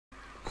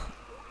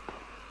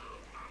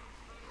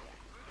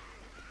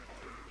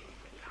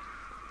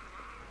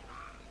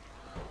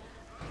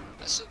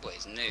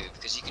subway's new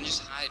because you can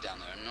just hide down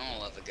there and no one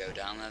will ever go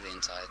down there the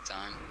entire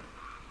time.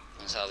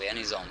 There's hardly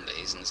any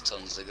zombies and there's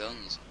tons of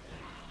guns.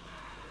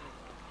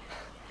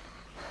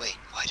 Wait,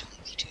 why don't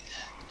we do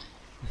that?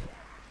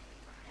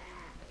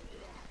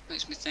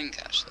 Makes me think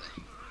actually.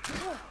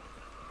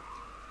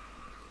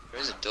 There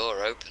is a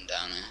door open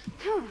down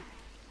here.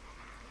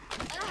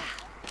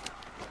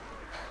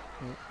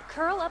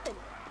 Curl up and...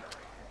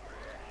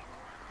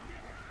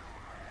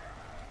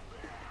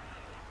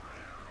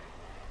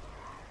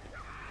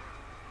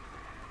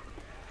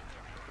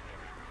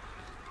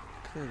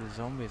 Okay, the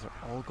zombies are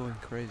all going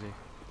crazy.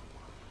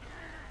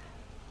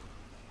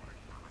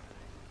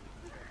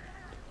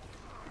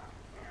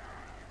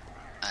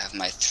 I have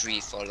my 3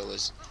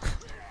 followers.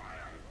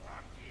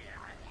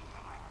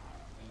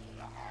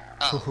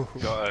 Oh.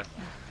 Got it.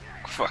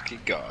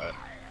 Fucking got it.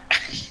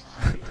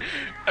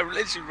 I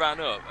literally ran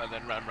up and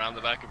then ran round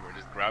the back of her and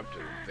just grabbed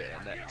her and bit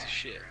her neck to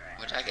shit.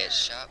 Would I get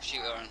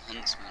sharpshooter and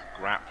huntsman?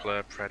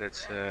 Grappler,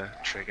 predator,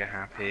 trigger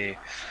happy.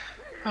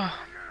 Oh,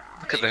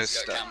 look at those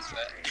stats.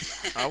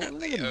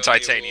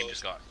 Titanium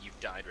just got, you've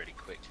died really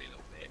quickly,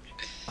 little bitch.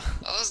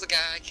 That was the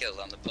guy I killed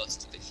on the bus,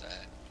 to be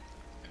fair.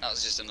 That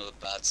was just another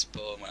bad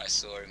spawn when I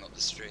saw him up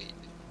the street.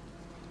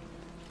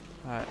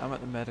 Alright, I'm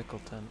at the medical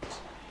tent.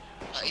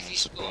 Like, if you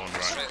spawn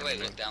straight away,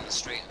 look down the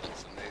street and look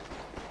for movement.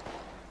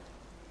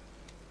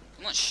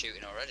 Someone's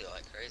shooting already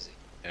like crazy.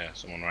 Yeah,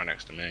 someone right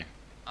next to me.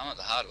 I'm at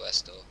the hardware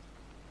store.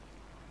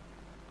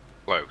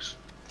 Close.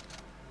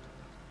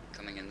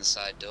 Coming in the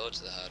side door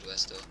to the hardware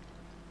store.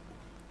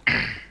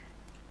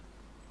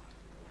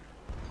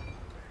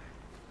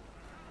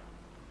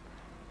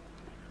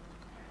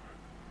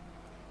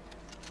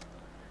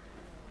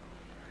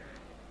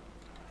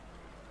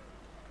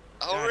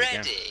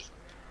 Already?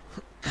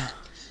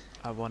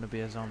 I want to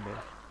be a zombie.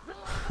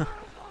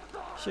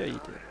 Sure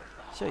you do.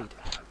 Sure you do.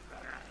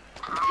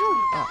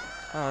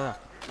 Oh,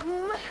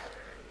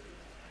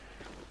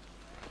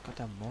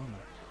 Goddamn Mormon.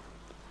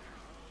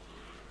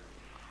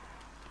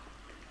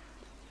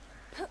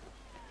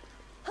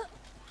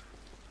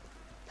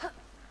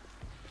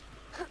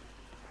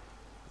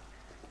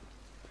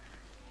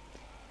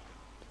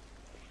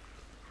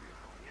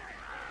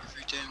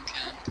 Every damn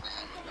camp.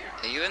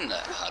 Are you in the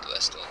hardware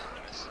store,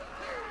 Chris?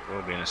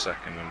 We'll be in a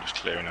second. I'm just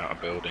clearing out a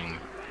building.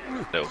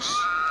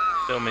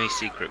 Little mini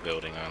secret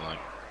building I like.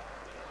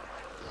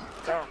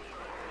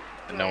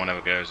 And no one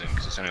ever goes in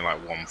because it's only like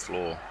 1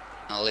 floor.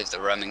 I'll leave the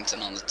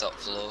Remington on the top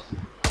floor.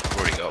 I've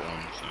already got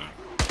one, so.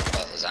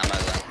 Well, there's ammo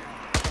then.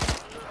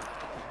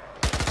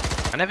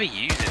 I never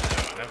use it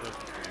though. I never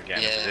get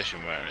in a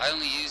position where it's... I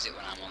only use it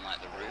when I'm on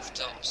like the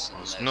rooftops.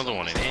 There's another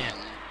one in here.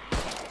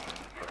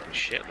 Fucking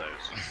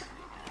shitloads.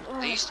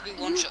 There used to be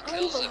one-shot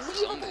kills though for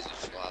zombies,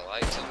 which is why I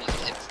liked them, like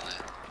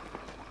hipfire.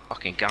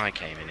 Fucking guy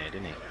came in here,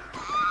 didn't he?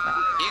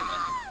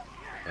 Human?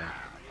 Yeah.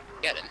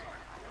 Get him.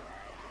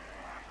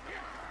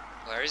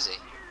 Where is he?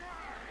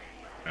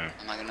 No.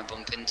 Am I gonna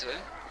bump into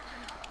him?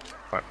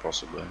 Quite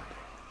possibly.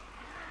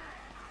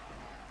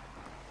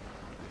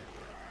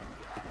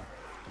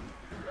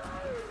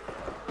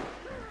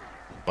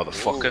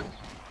 Motherfucker.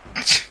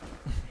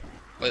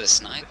 With a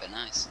sniper,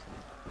 nice.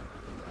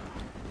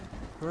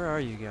 Where are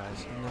you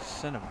guys? In the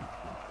cinema?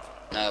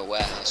 No,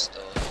 warehouse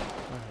store.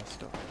 Warehouse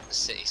store. The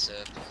city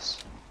surplus.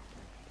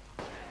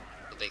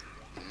 The big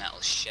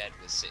metal shed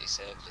with city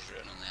surplus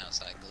written on the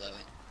outside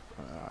glowing.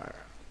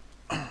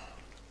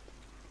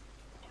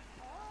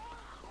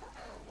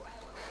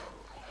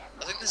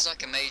 I think there's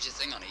like a major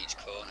thing on each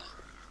corner.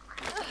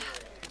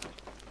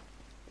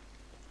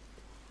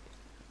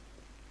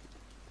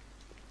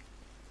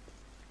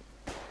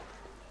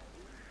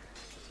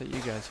 So you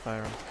guys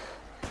firing?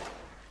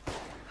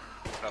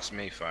 That's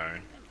me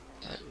firing.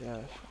 Yeah,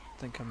 I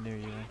think I'm near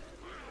you then.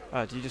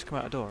 Ah, did you just come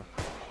out a door?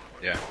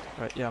 Yeah.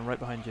 Right, yeah, I'm right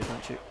behind you,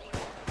 don't shoot.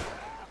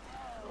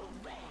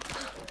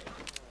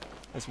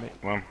 That's me.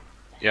 Well,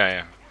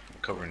 yeah.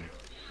 I'm covering you.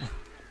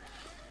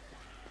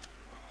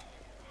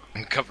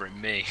 I'm covering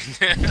me.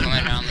 Coming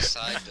around the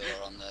side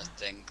door on the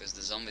thing, because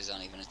the zombies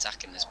aren't even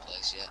attacking this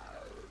place yet.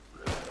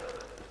 Are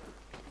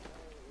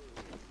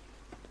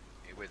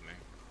you with me?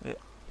 Yeah.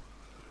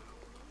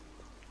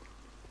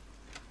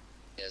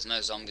 Yeah, there's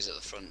no zombies at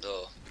the front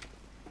door.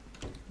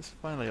 It's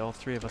finally all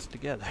 3 of us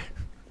together.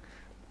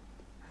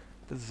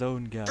 The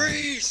zone guy.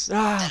 Freeze!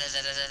 Ah!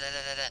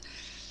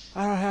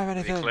 I don't have Have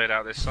anything. you cleared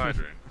out this side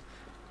room?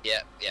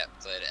 Yep,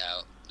 cleared it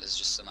out. There's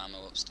just some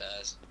ammo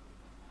upstairs.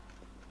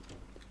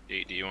 Do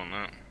you want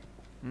that?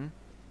 Hmm?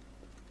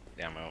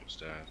 The ammo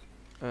upstairs.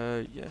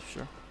 Yeah,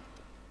 sure.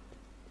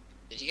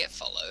 Did you get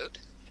followed?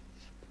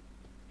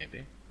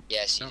 Maybe.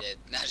 Yes, you No. did.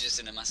 Now just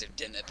in a massive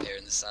dint up here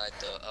in the side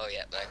door. Oh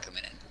yeah, they're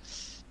coming in.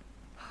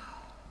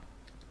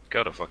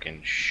 Got a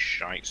fucking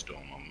shite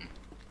storm on them.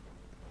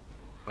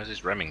 Where's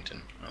this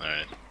Remington? Oh, there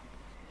it is.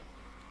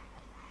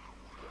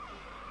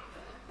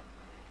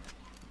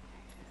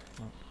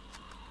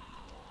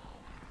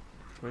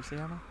 Where's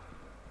the ammo?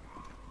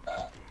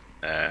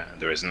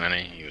 There isn't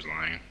any. He was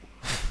lying.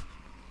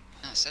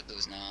 No, I said there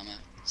was no ammo.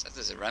 I said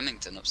there's a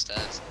Remington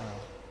upstairs.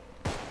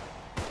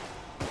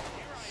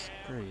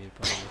 Oh. tree,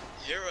 buddy.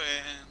 Here I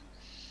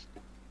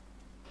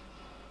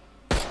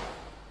am.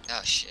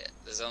 Oh shit,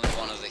 there's only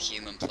one other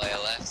human player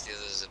left, the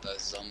others are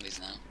both zombies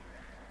now.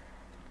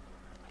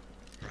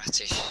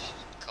 Bratish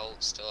Colt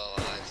still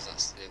alive,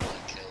 that's the one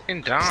kill.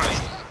 And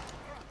die.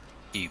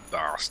 You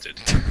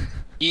bastard.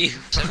 You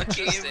fucking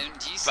Do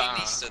you see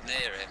me stood near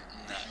him?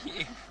 No.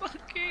 You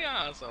fucking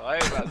asshole. I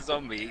hope that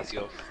zombie eats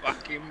your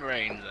fucking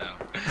brains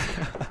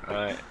out.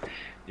 Right.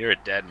 You're a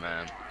dead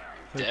man.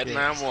 Dead Okay.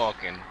 man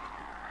walking.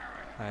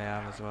 I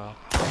am as well.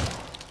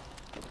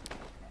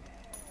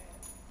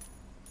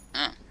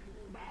 Oh.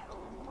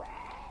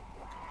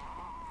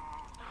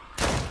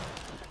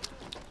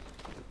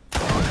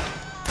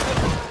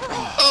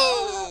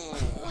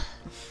 Oh!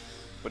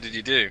 What did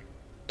you do?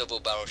 Double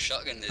barrel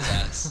shotgun his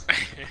ass.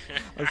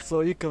 I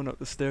saw you coming up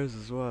the stairs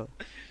as well.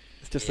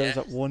 It's just there was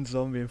Yeah. that one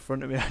zombie in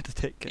front of me. I had to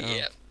take it out.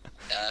 Yep.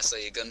 And I saw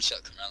your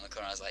gunshot come around the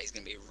corner. I was like, he's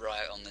gonna be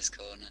right on this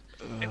corner.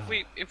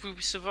 If we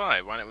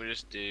survive, why don't we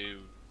just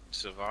do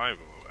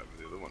survival or whatever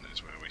the other one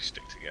is where we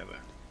stick together?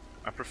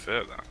 I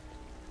prefer that.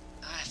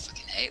 I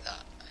fucking hate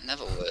that. It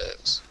never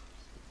works.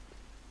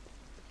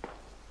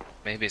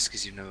 Maybe it's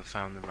because you've never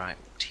found the right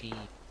team.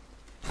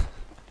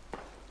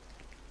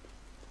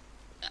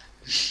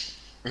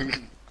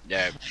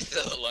 Yeah. I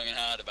thought long and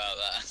hard about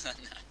that.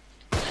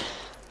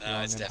 No,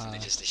 Long it's and definitely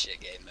hard. just a shit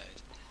game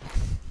mode.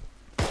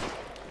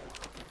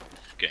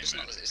 Game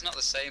It's not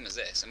the same as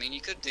this. I mean, you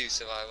could do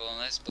survival on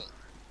this, but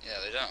yeah,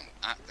 they don't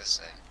act the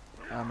same.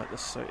 I'm at the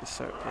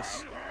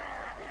surplus.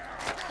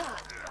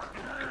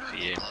 Good for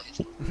you.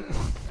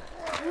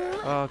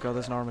 Oh god,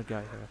 there's an armored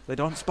guy here. They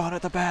don't spawn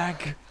at the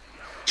bank!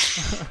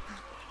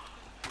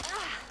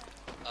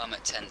 I'm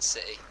at Tent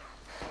City.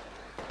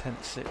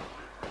 Tent City.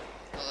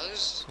 Well,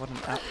 those What an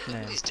apt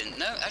name. zombies didn't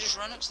know. I just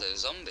ran up to those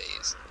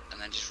zombies and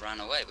then just ran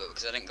away, but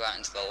because I didn't go out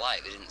into the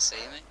light, they didn't see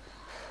me.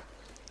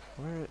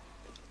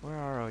 Where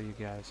are all you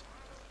guys?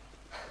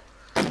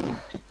 He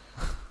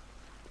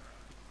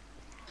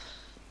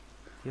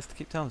has to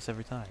keep telling us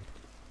every time.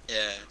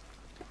 Yeah.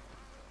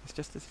 It's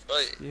just this Well,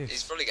 excuse.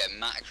 he's probably getting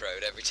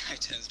macroed every time he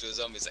turns to a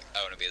zombie. He's like,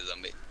 I want to be a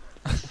zombie.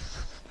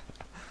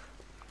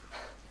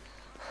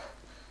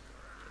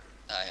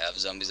 I have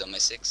zombies on my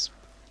 6.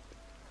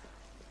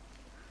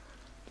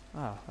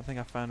 Ah, I think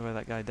I found where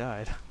that guy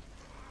died.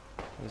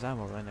 There's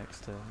ammo right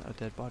next to a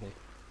dead body.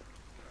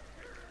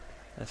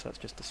 Yes, that's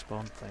just a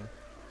spawn thing.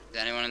 Is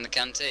anyone in the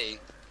canteen?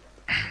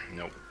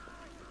 Nope.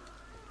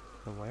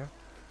 The where?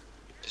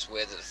 Just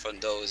weird that the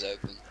front door was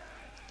open.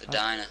 The Oh.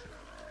 diner.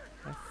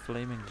 There are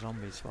flaming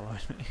zombies following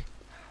me.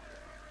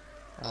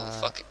 Oh,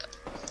 fuck it.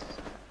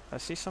 I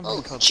see something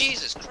Oh, called...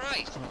 Jesus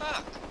Christ. Oh.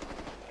 Fuck.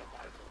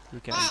 You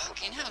can't...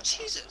 Fucking hell,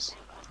 Jesus.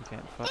 You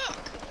can't fuck...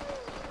 Fuck.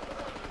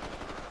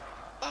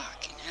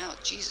 Fucking hell,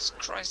 Jesus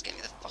Christ, get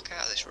me the fuck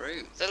out of this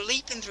room. They're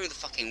leaping through the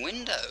fucking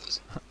windows.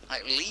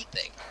 Like,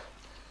 leaping.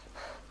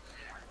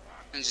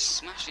 And just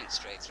smashing it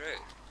straight through.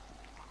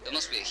 There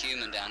must be a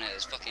human down here.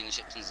 There's fucking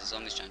shit tons of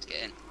zombies trying to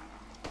get in.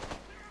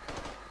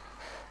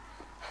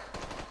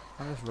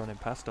 I'm just running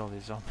past all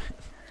these zombies.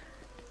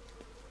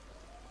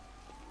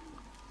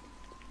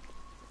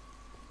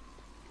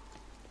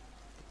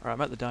 Alright,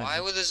 I'm at the diner.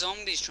 Why were the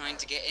zombies trying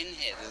to get in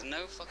here? There's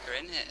no fucker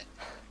in here.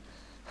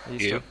 Are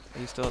you, You? are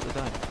you still at the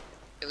diner?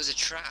 It was a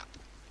trap.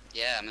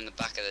 Yeah, I'm in the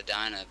back of the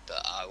diner,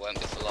 but I won't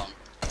be for long.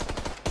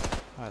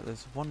 Alright,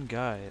 there's one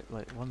guy,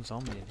 like one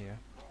zombie in here.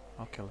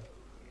 I'll kill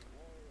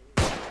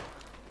him.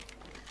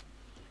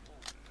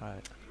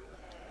 Alright.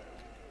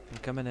 I'm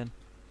coming in.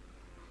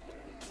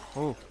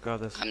 Oh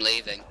god, there's... I'm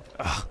leaving.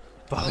 Ugh,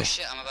 Bobby. Oh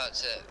shit, I'm about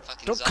to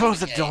fucking Don't zombie close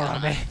the cave, door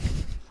aren't on me!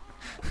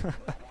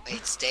 I?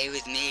 Wait, stay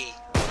with me.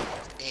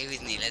 Stay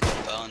with me,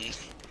 let's bond.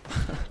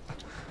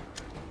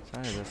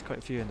 Sorry, there's quite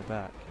a few in the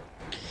back.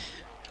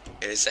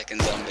 Here,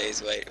 second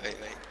zombies, wait.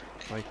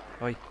 Oi,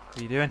 what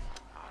are you doing?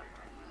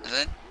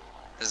 Nothing?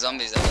 The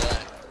zombies over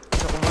there.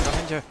 Got one right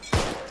behind you!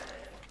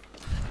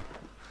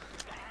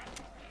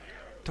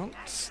 Don't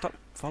stop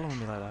following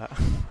me like that.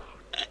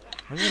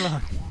 Leave me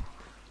alone.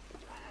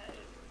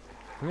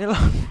 Leave me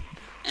alone.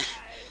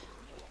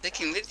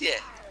 Sticking with you.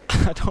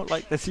 I don't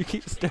like this, you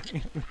keep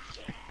staring at me.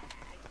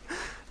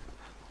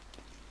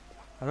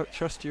 I don't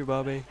trust you,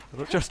 Bobby. I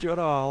don't trust you at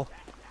all.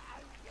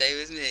 Stay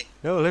with me.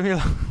 No, leave me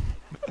alone.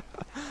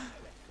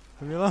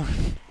 Leave me alone.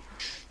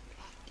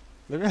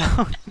 Leave me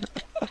alone.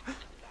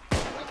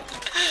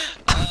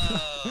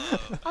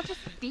 Oh. I'll just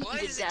beat Why you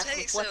to does it death take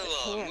with so what's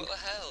at long? hand. What the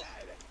hell?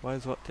 Why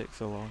does what take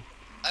so long?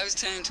 I was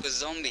turning to a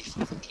zombie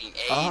for fucking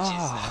ages.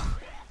 Ah!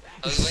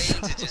 I was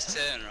waiting to just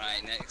turn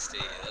right next to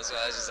you. That's why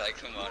I was just like,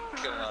 come on.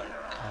 Oh,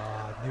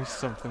 I knew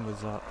something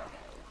was up.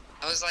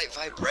 I was like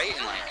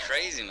vibrating like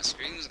crazy. My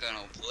screen was going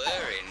all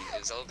blurry and it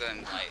was all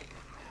going like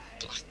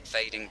black,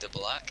 fading to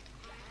black.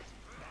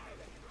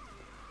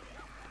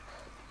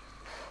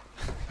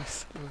 You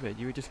son of a bitch,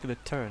 you were just gonna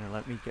turn and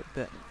let me get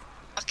bit.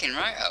 Fucking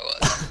right I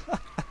was.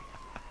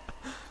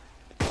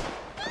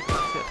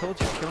 See, I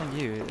told you killing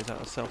you is out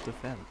of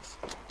self-defense.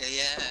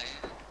 Yeah.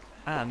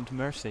 And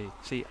mercy.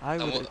 See, I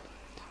And would what-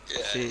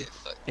 Yeah, see,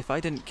 fuck. if I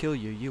didn't kill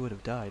you, you would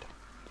have died.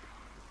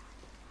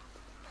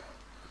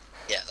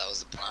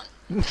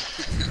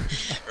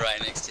 Right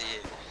next to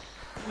you.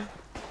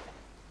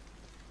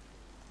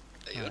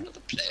 Are you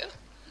another player?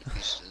 You're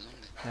just a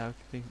zombie. Now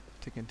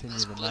to continue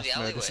That's the bloody mass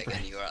murder alleyway again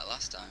spree. you were at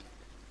last time.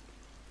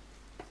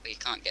 But you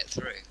can't get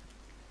through.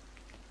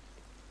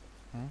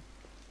 Hmm?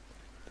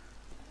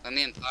 When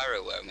me and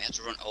Pyro were, we had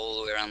to run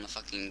all the way around the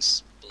fucking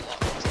block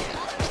to get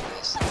out of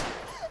this.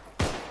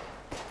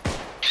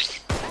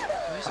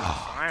 Who's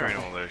firing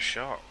all those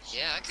shots?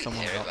 Yeah, I can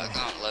Someone hear it, got but I me.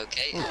 can't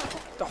locate it.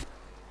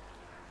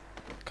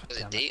 God Was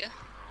it damn it. Dieter?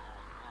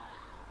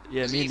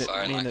 Yeah, Was he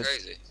firing like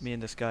crazy? me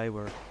and this guy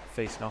were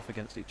facing off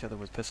against each other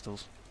with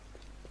pistols.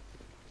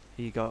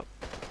 He got...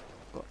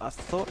 Well, I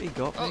thought he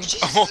got Oh me.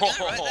 Jesus, there's a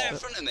guy right there in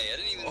front of me, I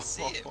didn't even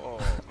see him.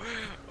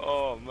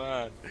 Oh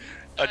man.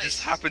 I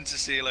just happened to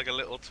see like a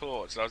little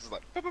torch, and I was just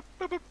like, boop, boop,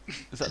 boop, boop.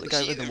 Is that the Was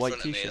guy you with the in white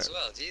front of me t-shirt? as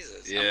well,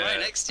 Jesus. Yeah. I'm right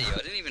next to you, I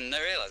didn't even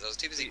realise, I was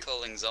too busy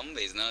calling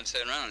zombies, and then I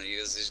turned around and there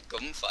was this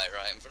gunfight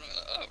right in front of me,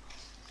 like,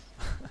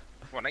 oh.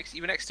 What,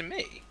 you were next to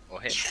me?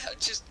 Or him? Yeah,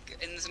 just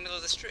in the middle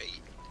of the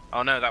street.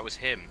 Oh no, that was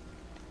him.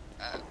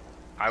 Oh.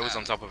 I was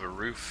on top of a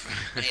roof.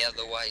 And he had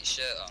the white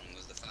shirt on,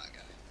 was the fat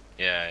guy.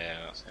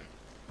 Yeah, that's him.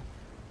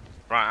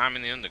 Right, I'm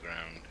in the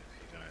underground.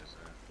 If you guys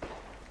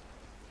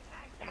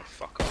wanna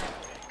fuck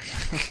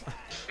off.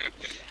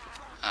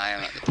 I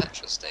am at the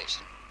petrol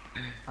station.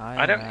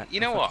 I don't.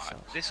 You know what?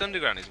 This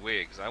underground is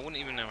weird because I wouldn't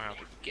even know how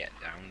to get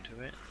down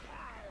to it.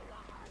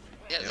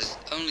 Yeah, there's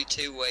only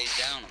 2 ways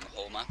down on the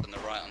whole map, and the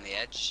right on the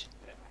edge.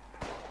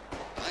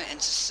 Right, and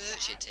to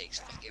search it takes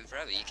fucking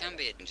forever. You can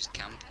be and just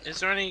camp. Is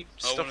there any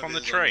stuff on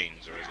the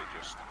trains, or is it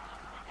just?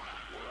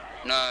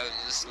 No,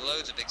 there's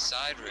loads of big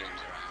side rooms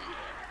around.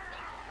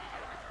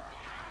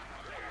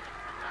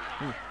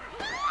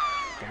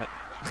 Damn it.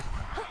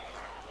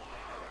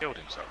 Killed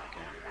himself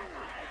again.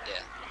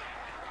 Yeah.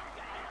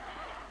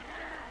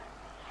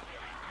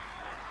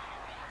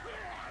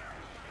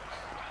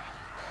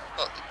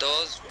 Oh, the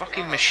doors.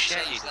 Fucking oh,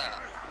 machete. change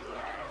that.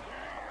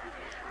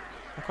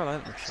 I quite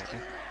like the machete.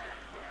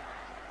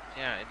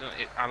 Yeah,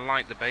 I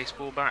like the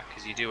baseball bat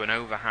because you do an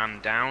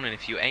overhand down, and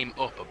if you aim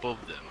up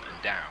above them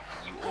and down,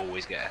 you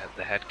always get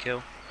the head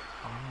kill,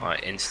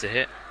 like insta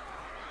hit.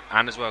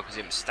 And as well, because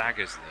it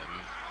staggers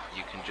them,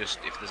 you can just,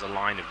 if there's a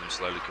line of them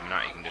slowly coming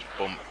out, you can just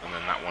bump, and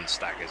then that one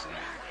staggers and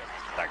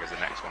staggers the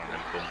next one, and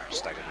then bump,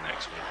 stagger the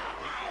next one.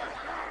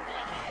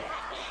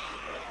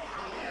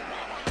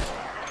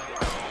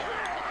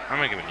 I'm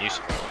gonna give a new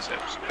support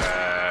tips.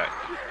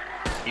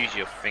 Use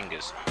your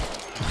fingers.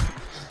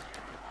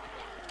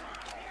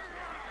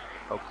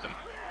 Poke them.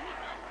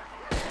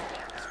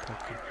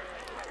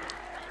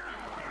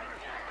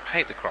 I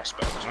hate the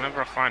crossbow because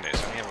whenever I find it,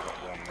 it's only ever got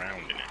 1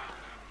 round in it.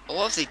 Well,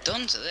 what have they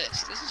done to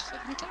this? This is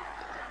fucking terrible.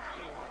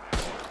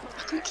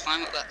 I can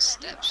climb up that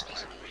steps.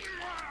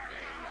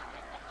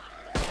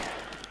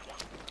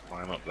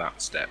 Climb up that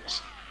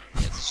steps.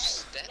 Yeah, it's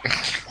just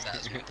steps.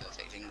 That's my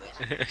perfect English.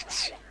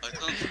 I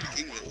can't speak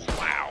English.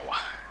 Wow.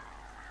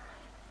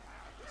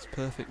 It's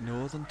perfect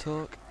northern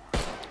talk.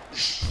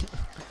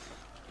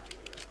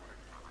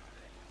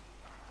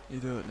 You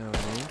don't know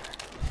me.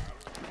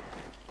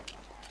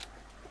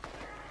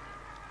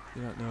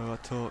 You don't know I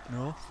talk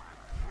north.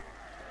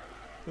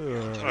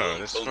 Oh,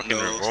 this fucking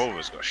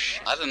revolver's got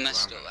shit. I have a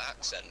messed up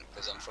accent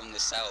because I'm from the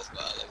south,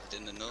 but I lived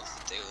in the north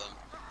for too long.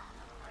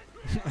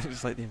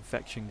 It's like the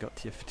infection got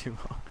to you for too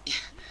long.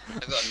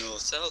 I've got a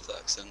north-south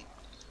accent.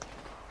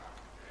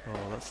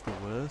 Oh, that's the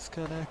worst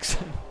kind of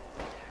accent.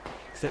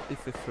 Except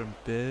if they're from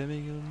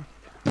Birmingham.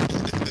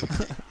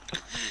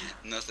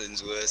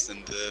 Nothing's worse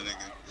than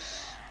Birmingham.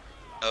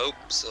 Oh,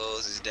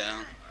 Saws is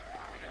down.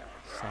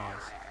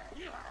 Size.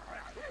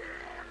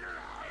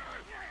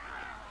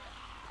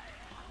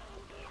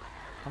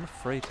 I'm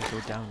afraid to go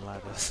down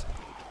ladders.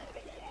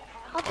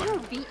 I'll never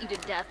beat you to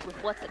death with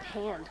what's at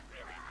hand.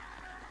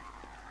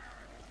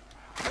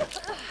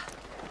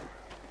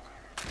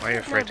 Why are you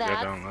afraid to go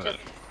Now down that's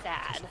ladders? just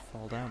sad. Just a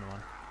fall down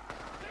one.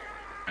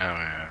 Oh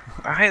yeah.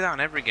 I hate that in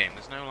every game.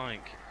 There's no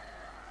like.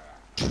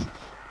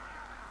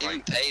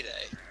 Even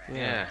Payday.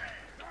 Yeah.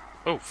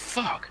 Oh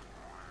fuck!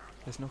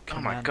 There's no Oh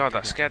command my god, to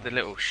that get scared the them.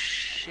 little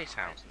shit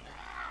out of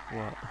me.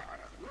 What?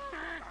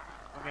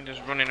 I've been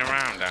just running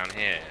around down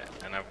here,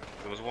 and there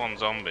was one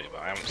zombie,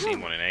 but I haven't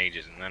seen one in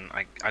ages. And then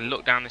I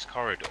looked down this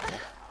corridor,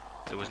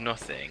 there was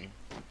nothing,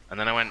 and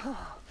then I went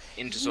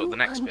into sort of the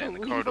next bit, and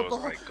the corridor was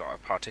like got a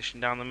partition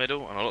down the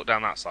middle, and I looked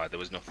down that side, there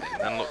was nothing.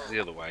 Then looked the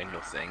other way,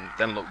 nothing.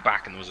 Then looked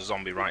back, and there was a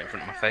zombie right in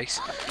front of my face.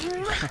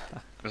 I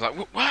was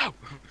like, wow!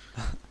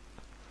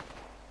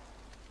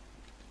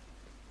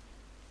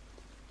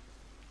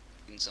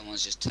 And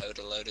someone's just towed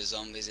a load of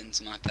zombies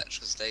into my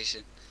petrol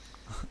station.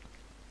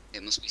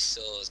 It must be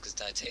Saws, because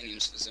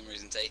Titanium's for some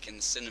reason taking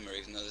the cinema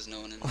even though there's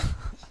no one in there.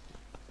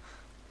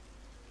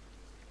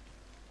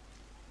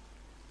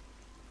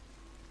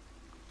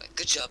 Like,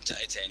 good job,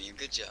 Titanium,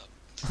 good job.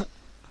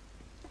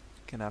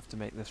 Gonna have to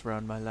make this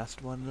round my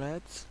last one,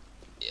 lads.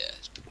 Yeah,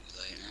 it's pretty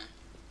late now.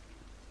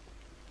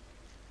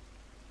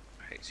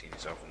 I hate seeing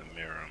yourself in the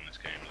mirror on this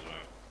game as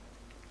well.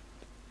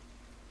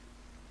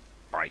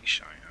 Bright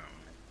shine,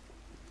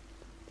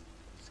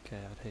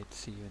 okay, I'd hate to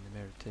see you in the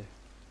mirror too.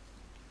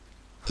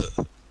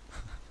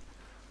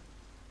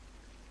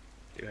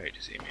 You hate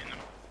to see me in them.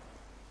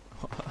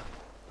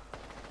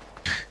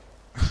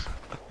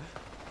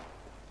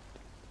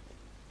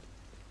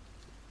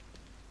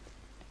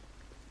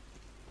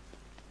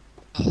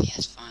 Oh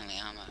yes, finally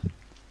ammo.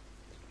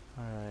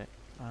 Alright,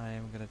 I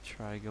am gonna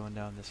try going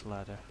down this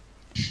ladder.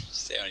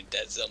 Just the only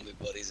dead zombie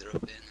bodies are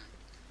up here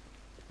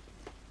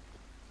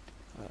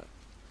now.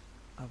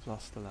 I've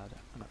lost the ladder.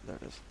 Oh, no, there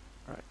it is.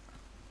 Right.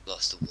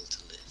 Lost the will to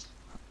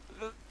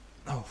live.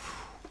 Oh,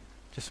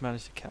 just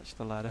managed to catch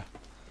the ladder.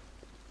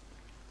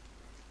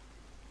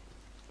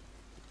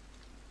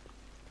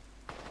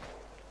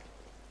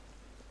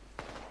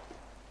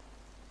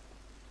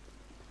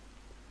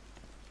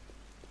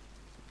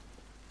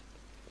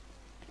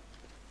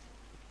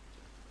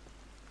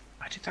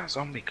 Where did that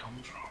zombie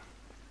come from?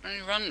 How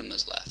many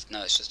randomers left?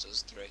 No, it's just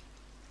us three.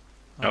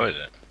 Oh, is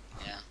it?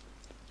 Yeah.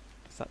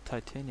 Is that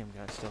titanium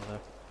guy still there?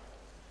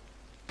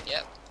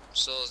 Yep.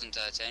 Saws and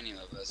titanium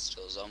are both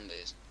still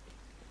zombies.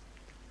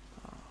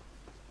 Oh,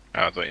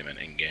 I thought you meant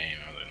in game.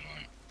 I don't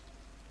know.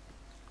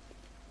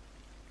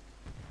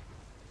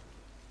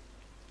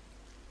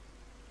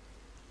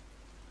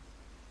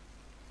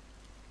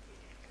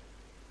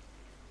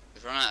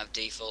 They've run out of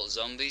default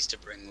zombies to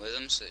bring with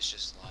them, so it's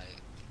just like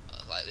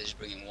they're just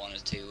bringing 1 or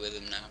 2 with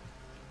them now.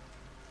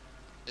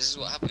 This is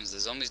what happens, the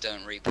zombies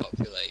don't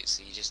repopulate,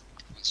 so you just,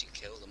 once you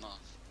kill them off.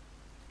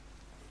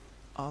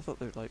 Oh, I thought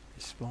they would like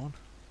respawn.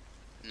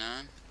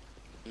 No?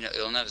 You know,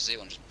 you'll never see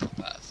one just pop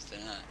out of thin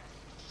air.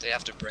 They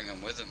have to bring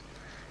them with them.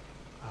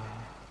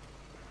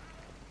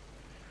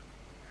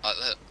 Like,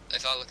 look,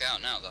 if I look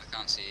out now, I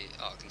can't see,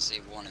 oh, I can see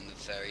one in the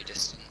very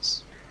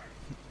distance.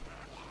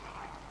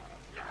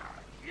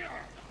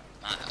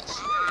 My house.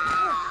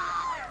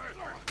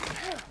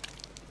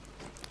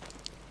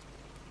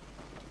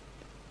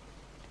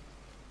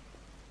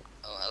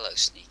 Oh, hello,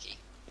 sneaky.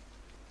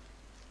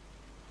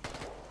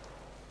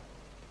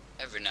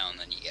 Every now and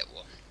then you get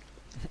one.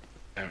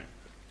 Damn it.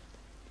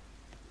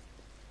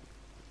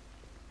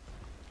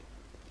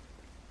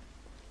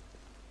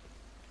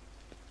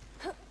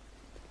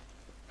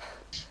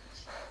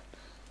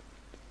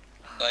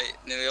 Like,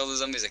 nearly all the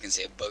zombies I can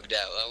see are bugged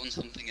out. That one's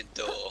humping a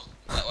door.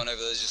 That one over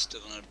there's just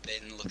stood on a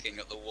bin looking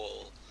at the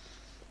wall.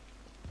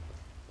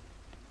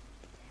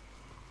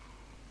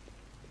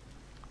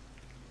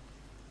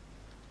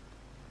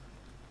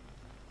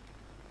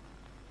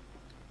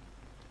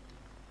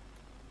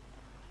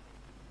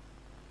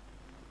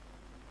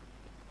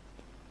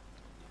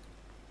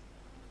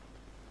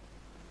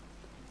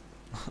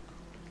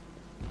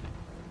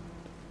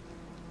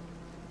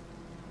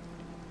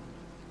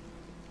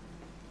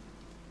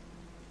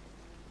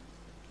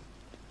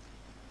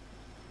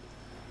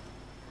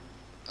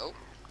 Oh.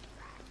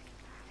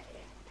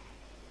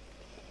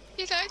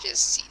 Did I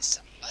just see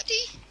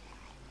somebody?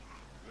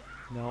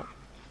 No.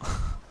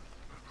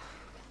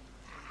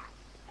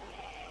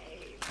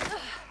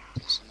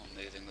 Someone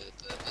moving with a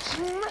purpose.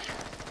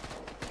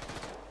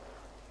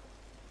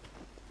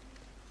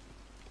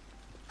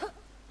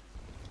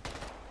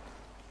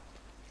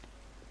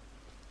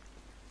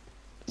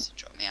 So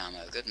drop me ammo,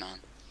 good man.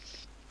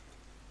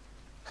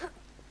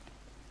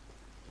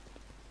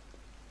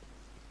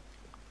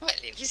 Well,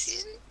 if this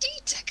isn't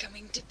Dieter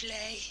coming to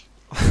play.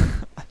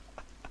 Son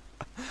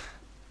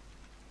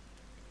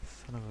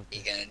of a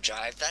You bitch. gonna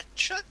drive that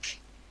truck?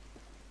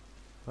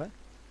 I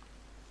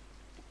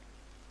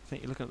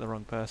think you're looking at the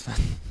wrong person.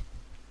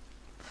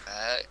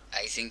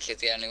 I think you're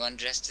the only one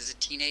dressed as a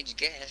teenage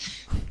girl.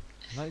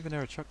 I'm not even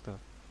near a truck though.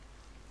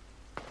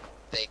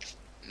 Big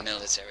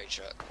military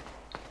truck.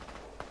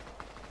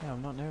 Yeah,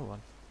 I'm not near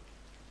one.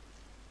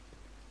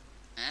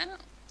 Oh,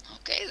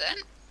 okay then.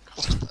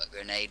 I'll just put a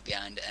grenade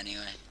behind it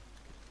anyway.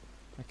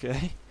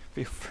 Okay,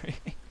 feel free.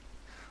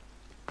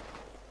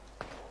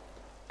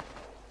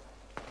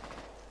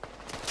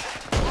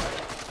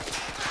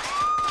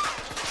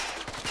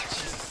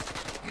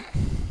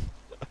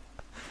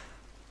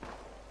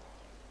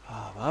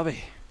 Ah,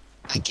 Bobby.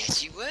 I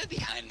guess you were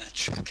behind that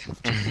truck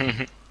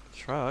after.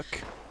 Truck?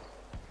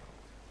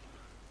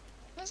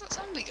 Where's that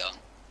zombie gone?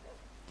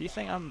 Do you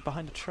think I'm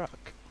behind a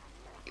truck?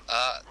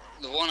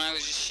 The one I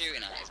was just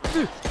shooting at is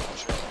behind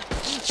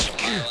the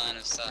truck. My line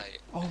of sight.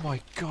 Oh my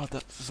god,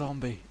 that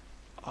zombie.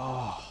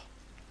 Oh.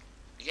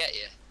 You get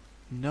you?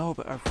 No,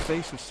 but her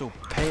face was so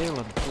pale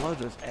and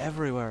blood was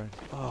everywhere.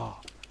 Oh.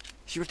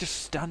 She was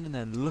just standing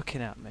there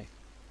looking at me.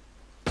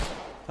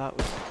 That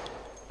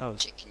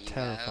was Chicking you out.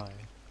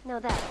 terrifying. No,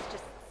 that's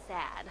just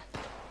sad.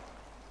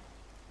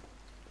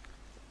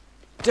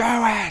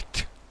 Do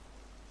it!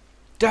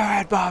 Do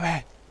it,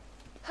 Bobby!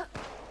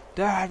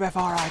 Do it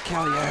before I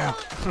kill you!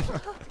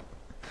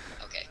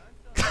 Okay.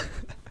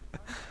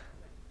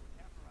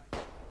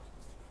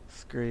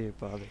 Screw you,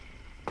 Bobby.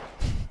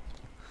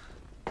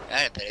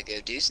 Right, I better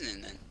go do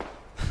something then.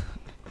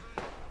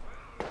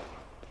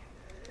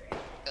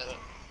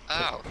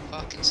 Oh,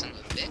 fucking son of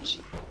a bitch.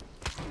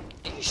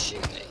 Did you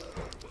shoot me?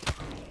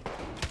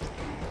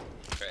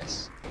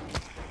 Chris.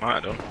 Might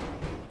have done.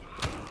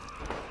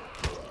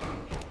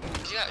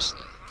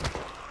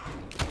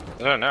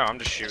 I don't know, I'm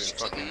just I shooting just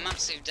took fucking...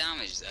 massive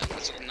damage there. I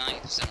took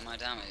 90% of my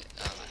damage.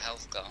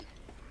 Health gone.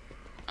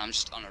 I'm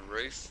just on a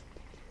roof.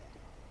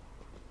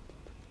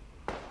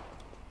 Oh,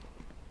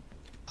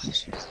 I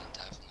suppose I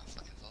die from that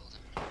fucking fall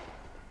down.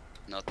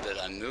 Not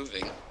that I'm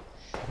moving.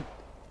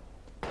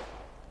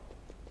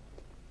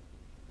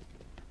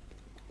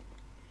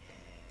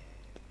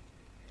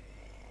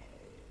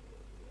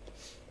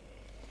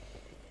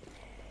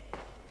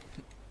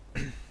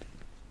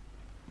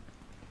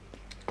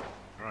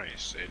 Right, you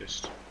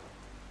sadist.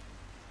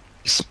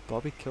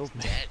 Bobby killed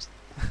me. Dead.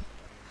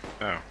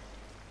 Oh.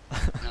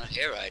 Not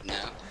here right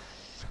now.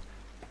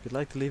 If you'd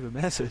like to leave a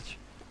message.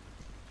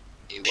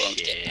 It won't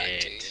get back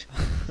to you. Shit.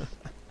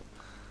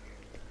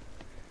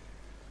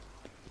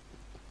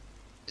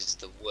 This is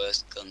the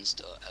worst gun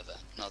store ever.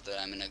 Not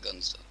that I'm in a gun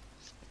store.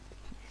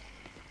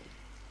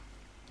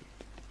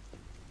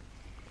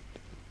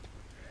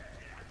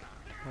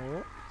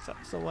 Oh, is that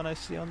the one I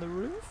see on the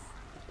roof?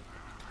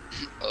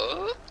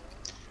 Oh?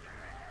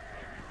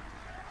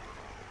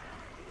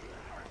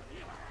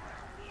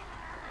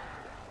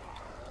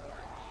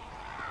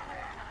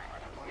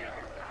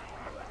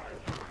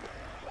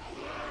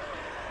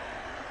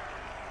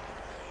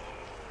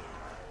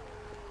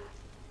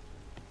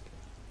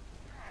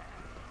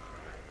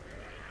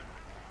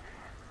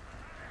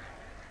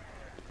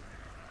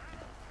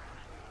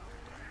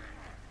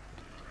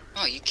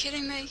 Oh, are you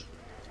kidding me?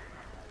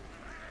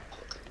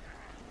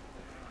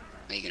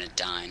 Are you gonna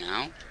die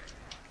now?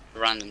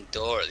 Random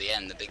door at the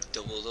end, the big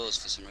double doors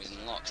for some reason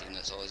locked, even though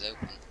it's always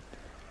open.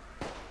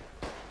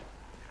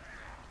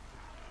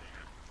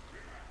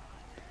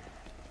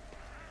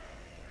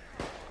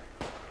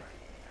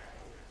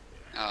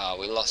 Oh,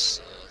 we lost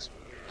swords.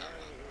 Oh,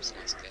 it's a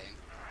nice game.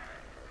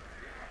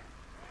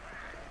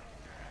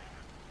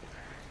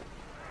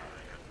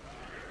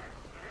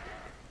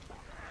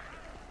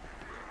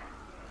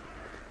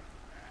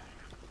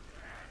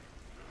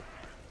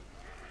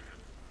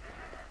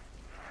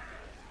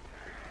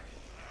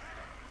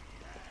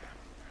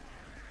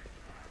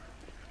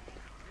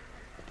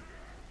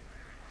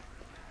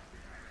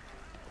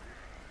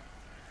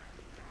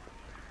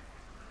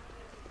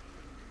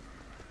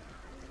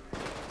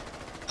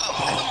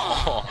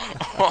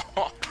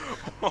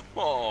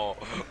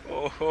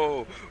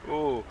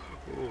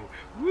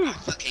 I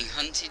fucking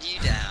hunted you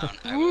down,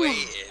 I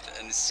waited,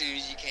 and as soon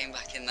as you came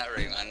back in that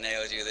room, I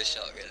nailed you with a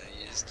shotgun, and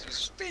you just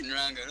spin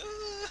around going,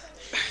 "Ah."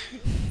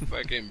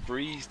 Fucking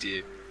breezed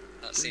you.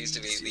 That seems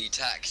to be the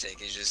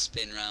tactic, is just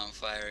spin around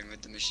firing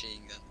with the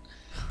machine gun.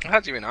 I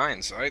had you in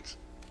iron sight.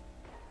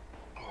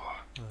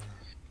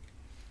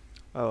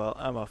 Oh well,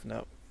 I'm off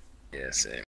now. Yeah, same.